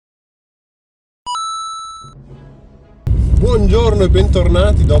Buongiorno e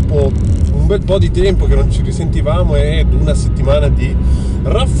bentornati dopo un bel po' di tempo che non ci risentivamo ed una settimana di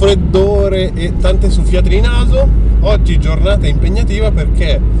raffreddore e tante soffiate di naso. Oggi giornata impegnativa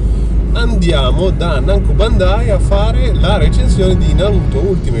perché andiamo da Namco Bandai a fare la recensione di Naruto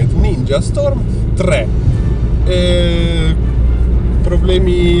Ultimate Ninja Storm 3.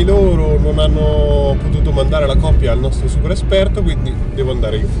 Problemi loro, non hanno potuto mandare la copia al nostro super esperto, quindi devo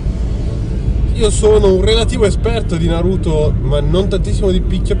andare io. Io sono un relativo esperto di Naruto, ma non tantissimo di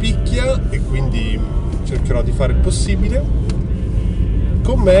picchia picchia, e quindi cercherò di fare il possibile.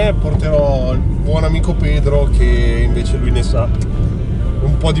 Con me porterò il buon amico Pedro, che invece lui ne sa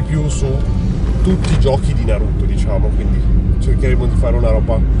un po' di più su tutti i giochi di Naruto, diciamo, quindi cercheremo di fare una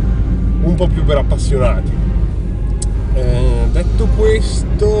roba un po' più per appassionati. Detto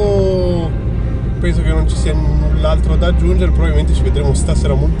questo, penso che non ci sia null'altro da aggiungere, probabilmente ci vedremo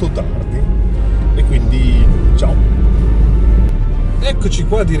stasera molto tardi. E quindi ciao. Eccoci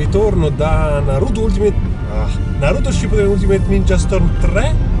qua di ritorno da Naruto Shippuden Ultimate Ninja Storm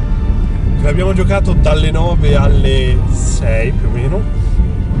 3, che abbiamo giocato dalle 9 alle 6 più o meno,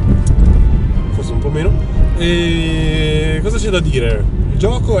 forse un po' meno. E cosa c'è da dire? Il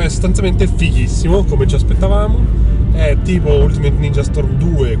gioco è sostanzialmente fighissimo, come ci aspettavamo. È tipo Ultimate Ninja Storm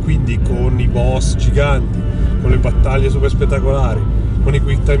 2, quindi con i boss giganti, con le battaglie super spettacolari, con i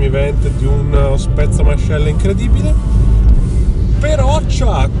quick time event di uno spezzamascella incredibile. Però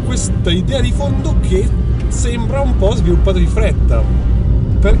c'ha questa idea di fondo che sembra un po' sviluppato di fretta,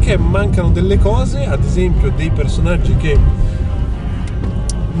 perché mancano delle cose, ad esempio dei personaggi che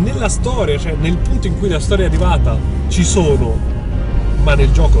nella storia, cioè nel punto in cui la storia è arrivata, ci sono, ma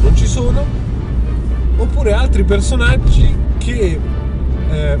nel gioco non ci sono, oppure altri personaggi che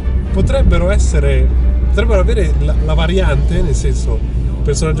potrebbero avere la variante, nel senso il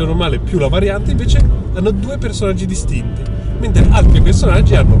personaggio normale più la variante, invece hanno due personaggi distinti, mentre altri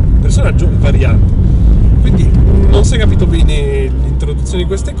personaggi hanno personaggio e variante. Quindi non si è capito bene l'introduzione di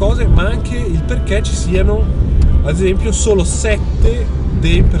queste cose, ma anche il perché ci siano, ad esempio, solo 7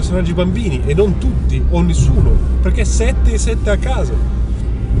 dei personaggi bambini e non tutti o nessuno, perché 7 e 7 a caso.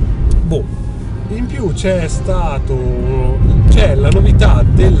 In più c'è la novità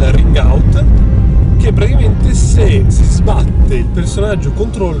del ring out, che praticamente se si sbatte il personaggio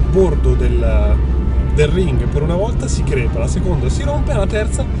contro il bordo del ring per una volta si crepa, la seconda si rompe, la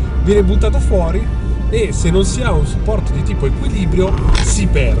terza viene buttato fuori, e se non si ha un supporto di tipo equilibrio si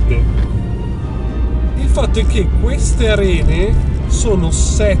perde. Il fatto è che queste arene sono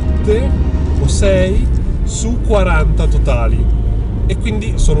 7 o 6 su 40 totali, e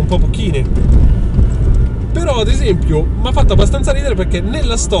quindi sono un po' pochine. Però, ad esempio, mi ha fatto abbastanza ridere perché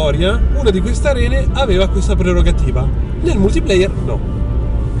nella storia una di queste arene aveva questa prerogativa, nel multiplayer no.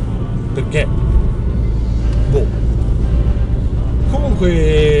 Perché?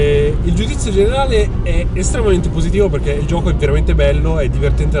 Comunque il giudizio generale è estremamente positivo, perché il gioco è veramente bello, è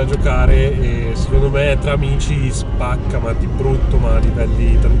divertente da giocare e secondo me tra amici spacca, ma di brutto, ma a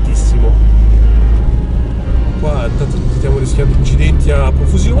livelli tantissimo. Qua intanto stiamo rischiando incidenti a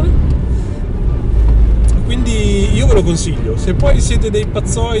profusione. Quindi io ve lo consiglio. Se poi siete dei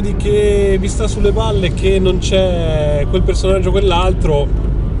pazzoidi che vi sta sulle balle che non c'è quel personaggio o quell'altro,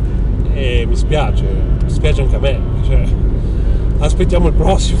 mi spiace anche a me, cioè, aspettiamo il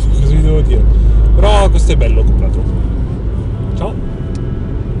prossimo, cosa vi devo dire. Però questo è bello, ho comprato. Ciao.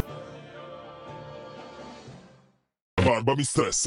 La barba mi stressa.